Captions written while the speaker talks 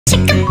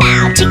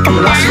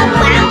Russell,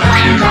 Red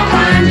Panda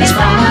and his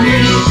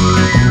family.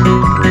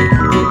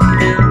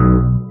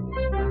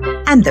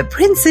 And the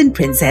prince and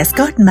princess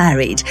got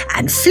married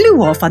and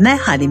flew off on their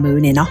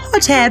honeymoon in a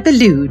hot air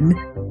balloon.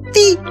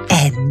 The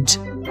end.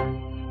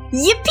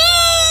 Yippee!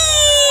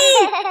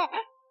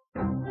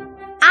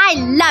 I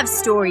love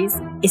stories,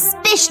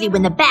 especially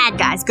when the bad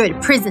guys go to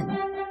prison.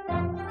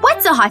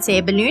 What's a hot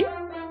air balloon?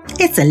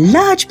 It's a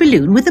large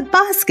balloon with a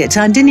basket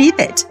underneath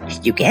it.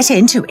 You get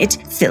into it,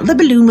 fill the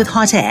balloon with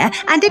hot air,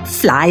 and it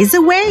flies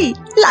away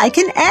like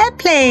an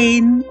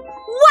airplane.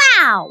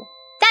 Wow!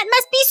 That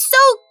must be so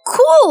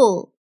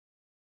cool!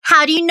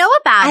 How do you know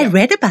about it? I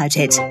read about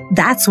it.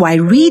 That's why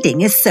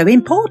reading is so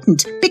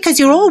important, because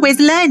you're always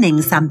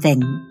learning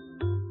something.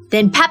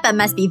 Then Papa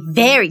must be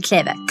very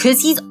clever,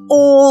 because he's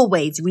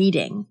always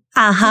reading.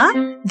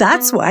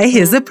 That's why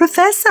he's a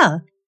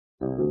professor.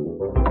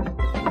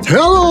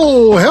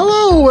 Hello,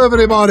 hello,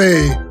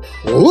 everybody.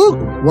 Look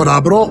what I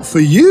brought for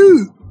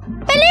you.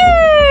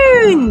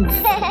 Balloons!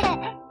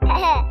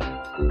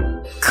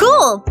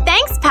 Cool,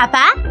 thanks,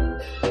 Papa.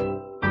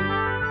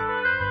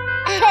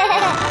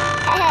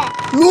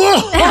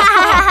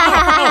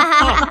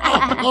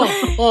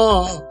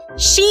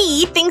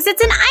 She thinks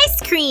it's an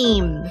ice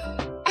cream.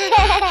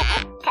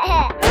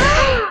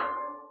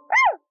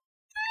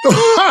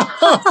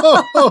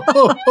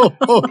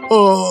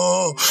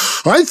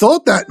 I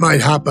thought that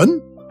might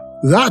happen.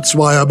 That's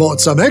why I bought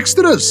some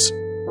extras.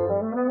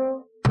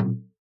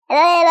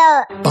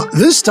 But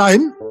this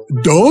time,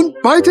 don't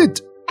bite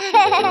it.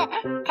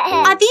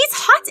 Are these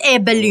hot air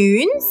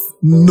balloons?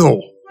 No,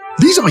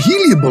 these are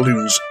helium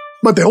balloons,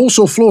 but they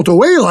also float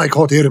away like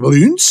hot air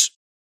balloons.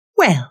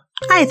 Well,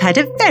 I've had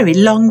a very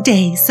long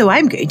day, so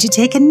I'm going to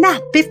take a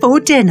nap before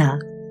dinner.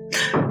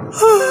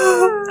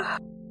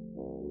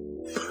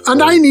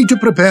 And I need to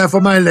prepare for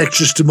my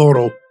lectures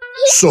tomorrow.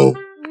 So,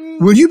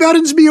 will you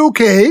parents be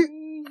okay?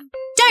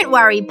 Don't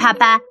worry,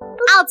 Papa.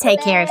 I'll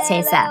take care of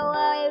Tessa.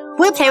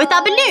 We'll play with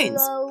our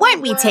balloons,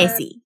 won't we,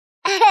 Tessie?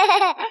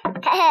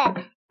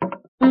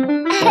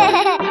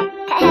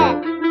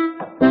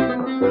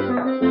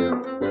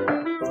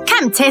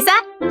 Come, Tessa.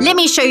 Let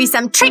me show you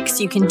some tricks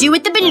you can do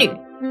with the balloon.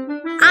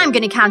 I'm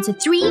going to count to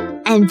 3,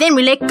 and then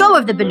we let go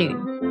of the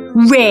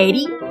balloon.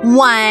 Ready?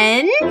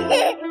 1,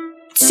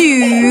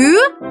 2,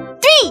 3.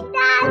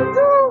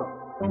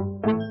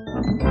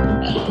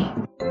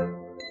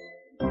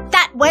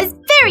 That was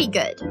very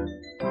good.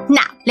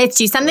 Now, let's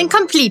do something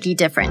completely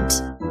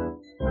different.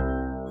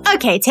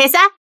 Okay,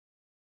 Tessa.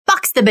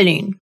 Box the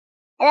balloon.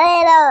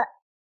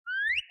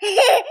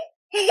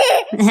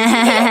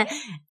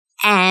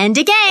 And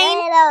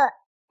again.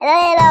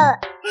 Ow!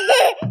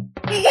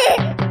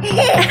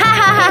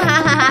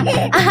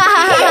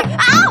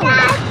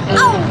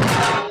 Ow!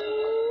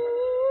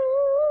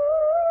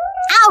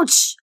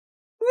 Ouch!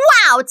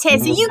 Wow,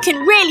 Tessa, you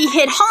can really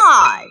hit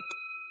hard.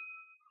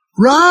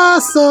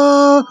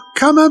 Russell,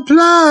 come and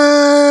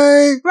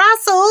play.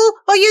 Russell,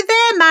 are you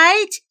there,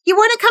 mate? You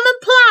want to come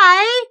and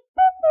play?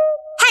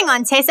 Hang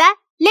on, Tessa.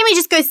 Let me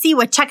just go see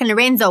what Chuck and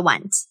Lorenzo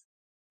want.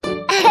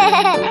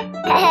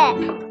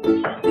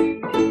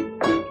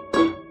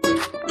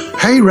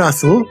 Hey,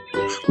 Russell,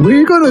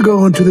 we're going to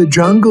go into the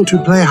jungle to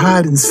play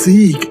hide and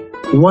seek.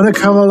 Want to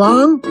come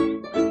along?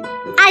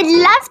 I'd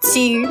love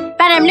to,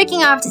 but I'm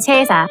looking after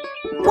Tessa.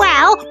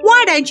 Well,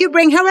 why don't you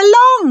bring her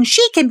along?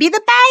 She can be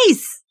the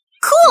base.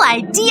 Cool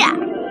idea.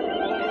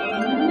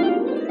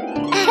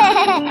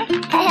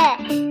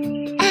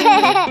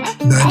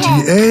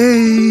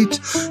 98,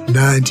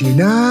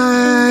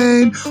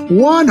 99,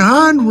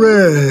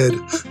 100.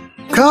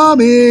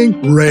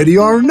 Coming, ready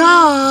or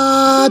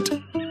not.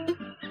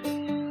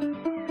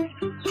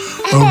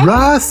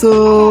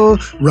 Russell,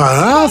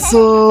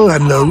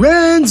 and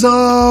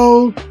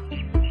Lorenzo.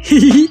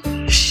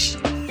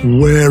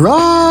 Where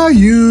are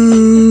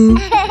you?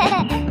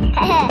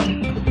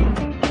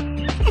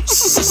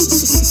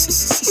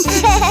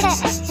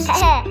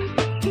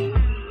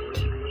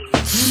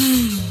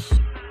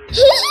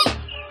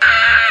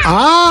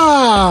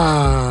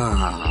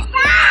 Ah!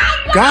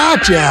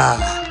 Gotcha!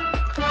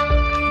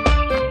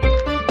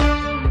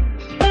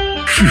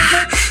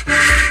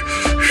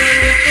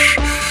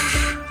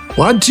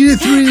 1, 2,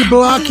 3,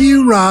 block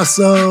you,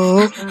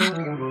 Russell.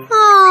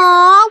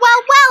 Aw,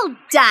 well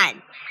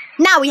done.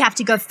 Now we have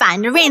to go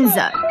find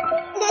Lorenzo.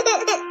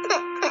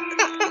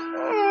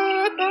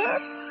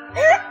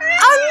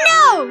 Oh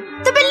no!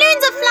 The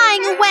balloons are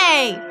flying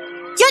away.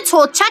 You're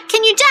tall, Chuck.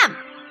 Can you jump?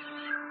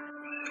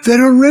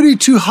 They're already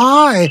too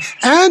high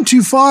and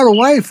too far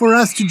away for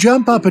us to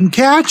jump up and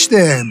catch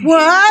them.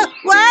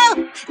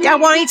 Whoa!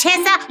 Don't worry,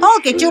 Tessa. I'll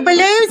get your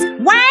balloons.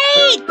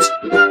 Wait!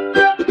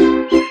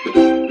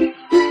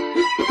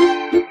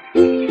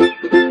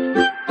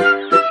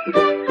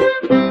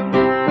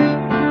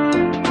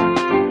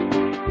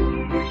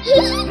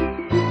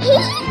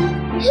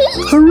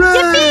 Hooray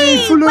Yippee!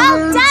 for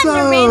Lorenzo! Well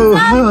done,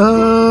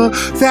 Lorenzo!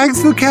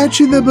 Thanks for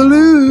catching the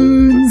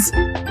balloons.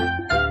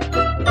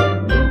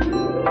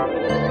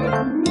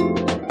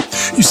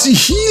 You see,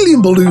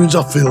 helium balloons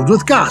are filled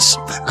with gas,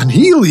 and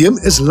helium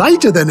is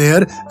lighter than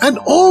air and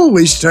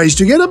always tries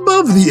to get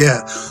above the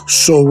air.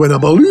 So when a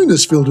balloon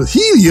is filled with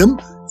helium,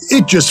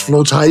 it just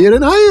floats higher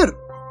and higher.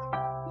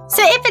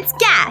 So if it's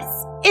gas,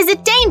 is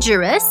it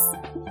dangerous?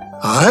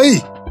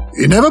 Aye,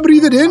 you never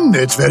breathe it in.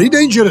 It's very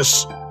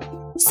dangerous.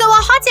 So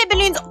are hot air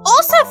balloons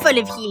also full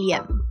of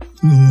helium?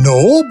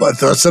 No, but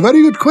that's a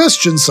very good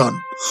question, son.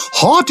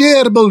 Hot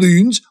air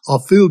balloons are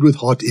filled with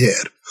hot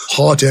air.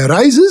 Hot air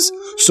rises,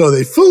 so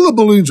they fill the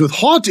balloons with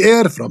hot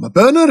air from a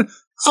burner,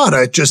 and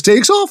it just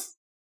takes off.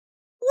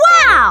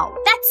 Wow,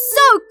 that's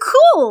so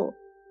cool!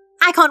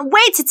 I can't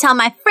wait to tell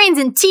my friends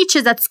and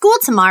teachers at school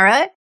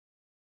tomorrow.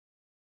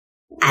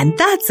 And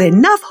that's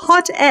enough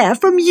hot air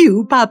from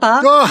you,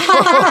 Papa.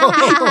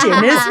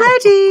 Dinner's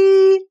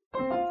ready.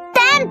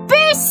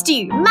 Bamboo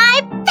stew,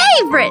 my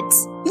favorite!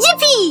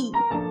 Yippee!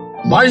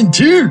 Mine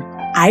too.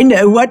 I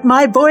know what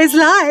my boys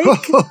like. We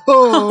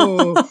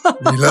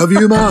love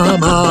you,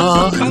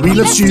 Mama, and we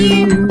love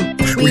stew.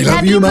 We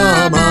love you,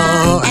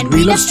 Mama, and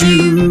we love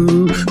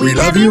stew. We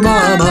love you,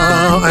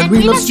 Mama, and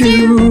we love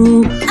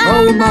stew.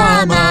 Oh,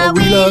 Mama,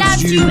 we love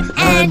stew,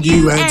 and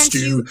you and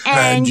stew,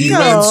 and you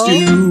and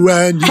stew,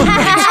 and you and stew.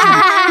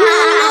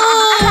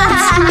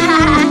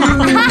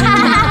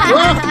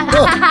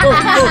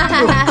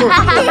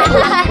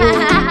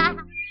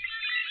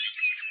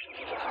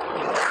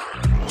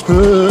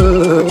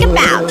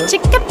 Chicka-bow,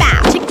 chicka-bow,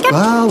 chicka.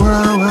 Wow,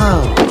 wow,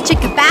 wow.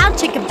 Chicka-bow,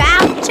 chicka-bow,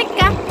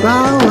 chicka.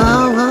 Wow,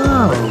 wow,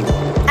 wow.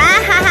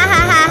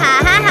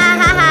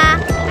 Ah-ha-ha-ha-ha-ha-ha-ha-ha.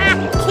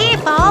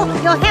 Careful,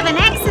 you'll have an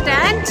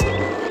accident.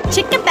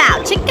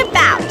 Chicka-bow,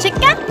 chicka-bow,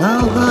 chicka.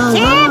 Wow, wow,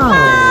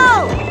 Careful!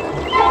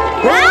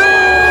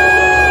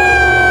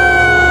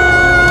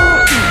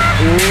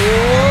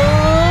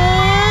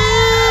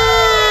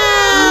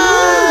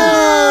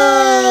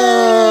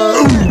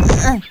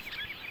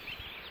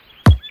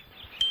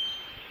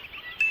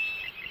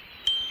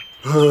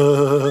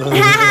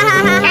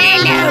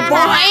 Hello,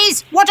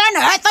 boys. What on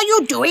earth are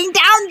you doing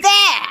down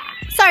there?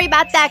 Sorry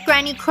about that,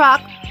 Granny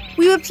Croc.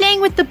 We were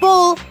playing with the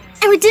ball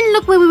and we didn't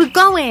look where we were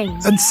going.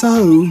 And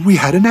so we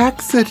had an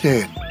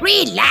accident.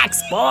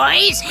 Relax,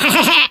 boys.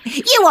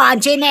 You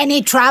aren't in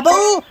any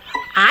trouble.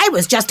 I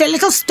was just a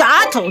little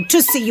startled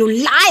to see you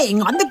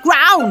lying on the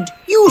ground.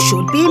 You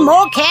should be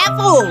more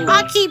careful.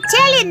 I'll keep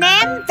telling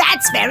them.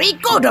 That's very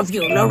good of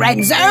you,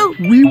 Lorenzo.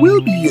 We will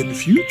be in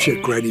future,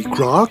 Granny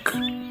Croc.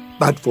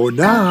 But for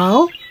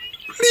now,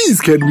 please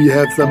can we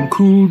have some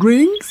cool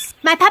drinks?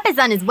 My papa's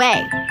on his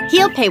way.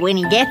 He'll pay when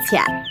he gets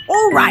here.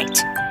 All right.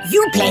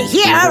 You play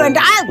here and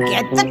I'll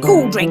get the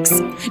cool drinks.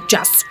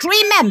 Just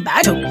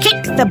remember to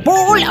kick the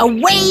ball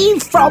away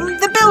from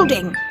the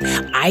building.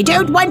 I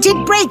don't want it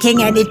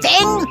breaking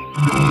anything.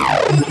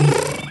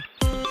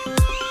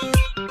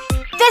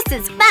 This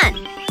is fun.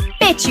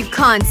 Bet you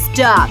can't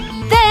stop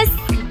this.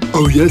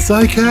 Oh, yes,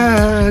 I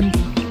can.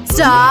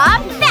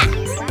 Stop that.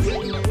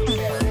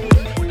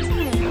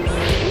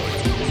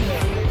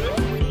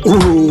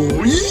 Oh,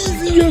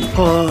 easy as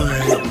pie.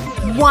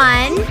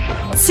 1,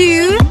 2.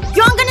 You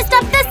aren't gonna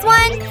stop this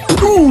one.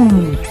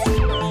 Ooh.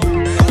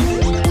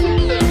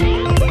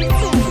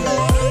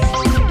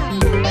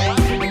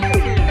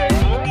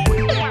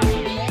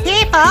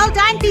 Careful,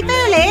 don't be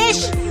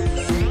foolish.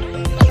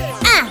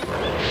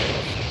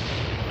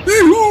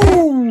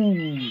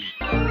 Yoo-hoo.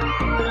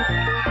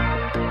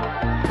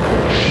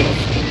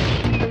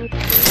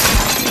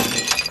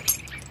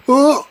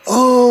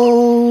 Uh-oh.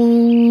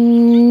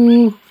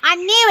 I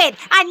knew it.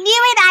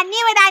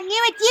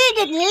 You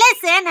didn't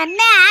listen and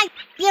now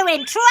you're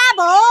in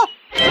trouble.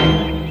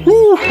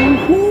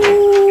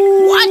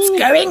 What's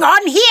going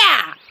on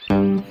here?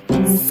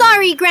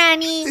 Sorry,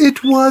 Granny.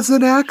 It was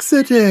an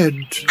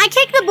accident. I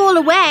kicked the ball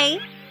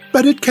away.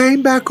 But it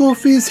came back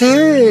off his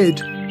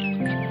head.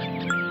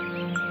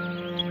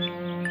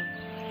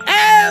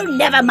 Oh,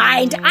 never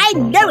mind. I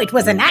know it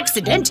was an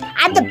accident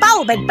and the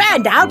bulb had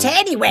burned out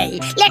anyway.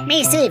 Let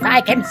me see if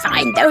I can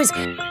find those.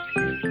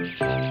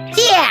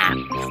 Here.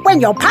 When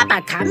your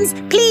papa comes,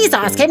 please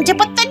ask him to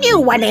put the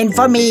new one in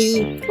for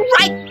me.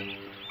 Right.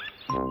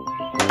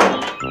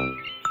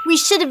 We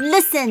should have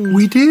listened.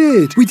 We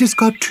did. We just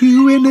got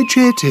too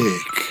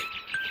energetic.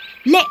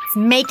 Let's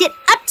make it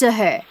up to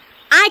her.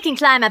 I can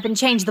climb up and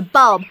change the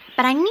bulb,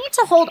 but I need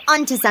to hold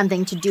on to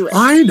something to do it.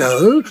 I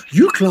know.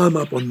 You climb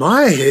up on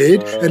my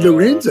head, and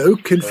Lorenzo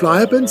can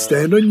fly up and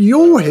stand on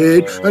your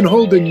head and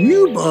hold the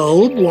new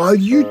bulb while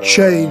you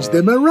change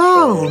them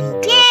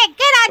around. Yeah,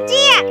 good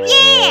idea.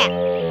 Yeah.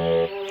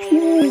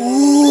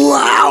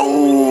 Wow!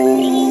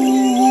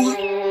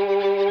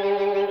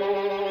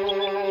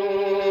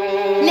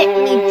 Let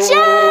me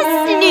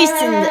just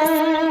loosen this.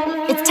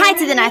 It's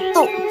tighter than I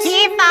thought.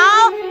 Careful.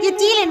 You're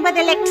dealing with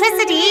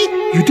electricity.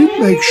 You did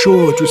make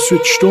sure it was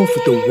switched off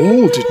at the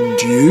wall,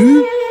 didn't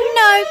you?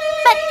 No,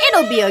 but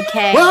it'll be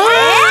okay. Ah!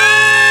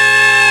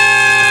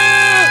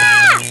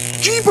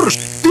 Jeepers!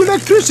 The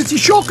electricity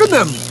shocking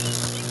them!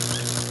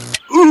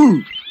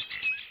 Ooh!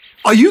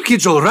 Are you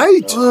kids all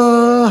right?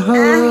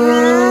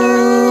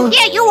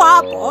 Here you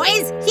are,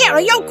 boys. Here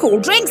are your cool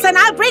drinks and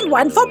I'll bring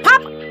one for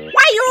Pop.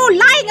 are you all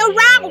lying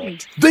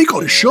around? They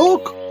got a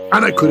shock.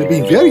 And I could have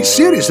been very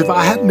serious if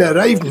I hadn't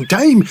arrived in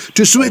time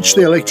to switch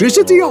the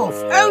electricity off.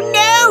 Oh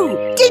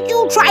no! Did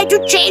you try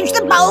to change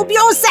the bulb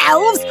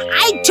yourselves?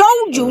 I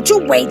told you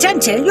to wait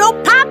until your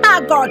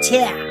papa got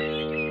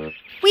here.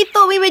 We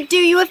thought we would do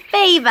you a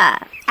favour.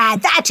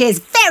 And that is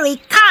very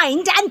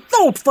kind and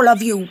thoughtful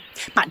of you.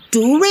 But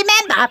do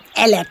remember,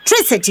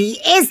 electricity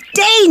is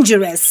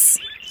dangerous.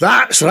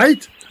 That's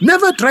right.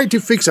 Never try to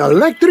fix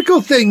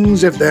electrical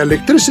things if the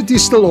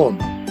electricity's still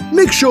on.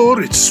 Make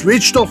sure it's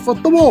switched off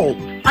at the wall.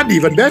 And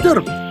even better,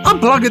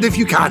 unplug it if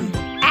you can.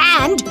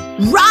 And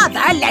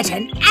rather let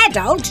an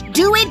adult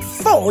do it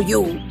for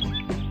you.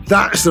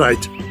 That's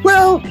right.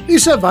 Well,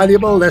 it's a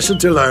valuable lesson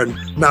to learn.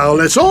 Now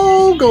let's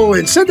all go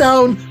and sit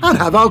down and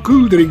have our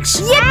cool drinks.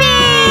 Yippee!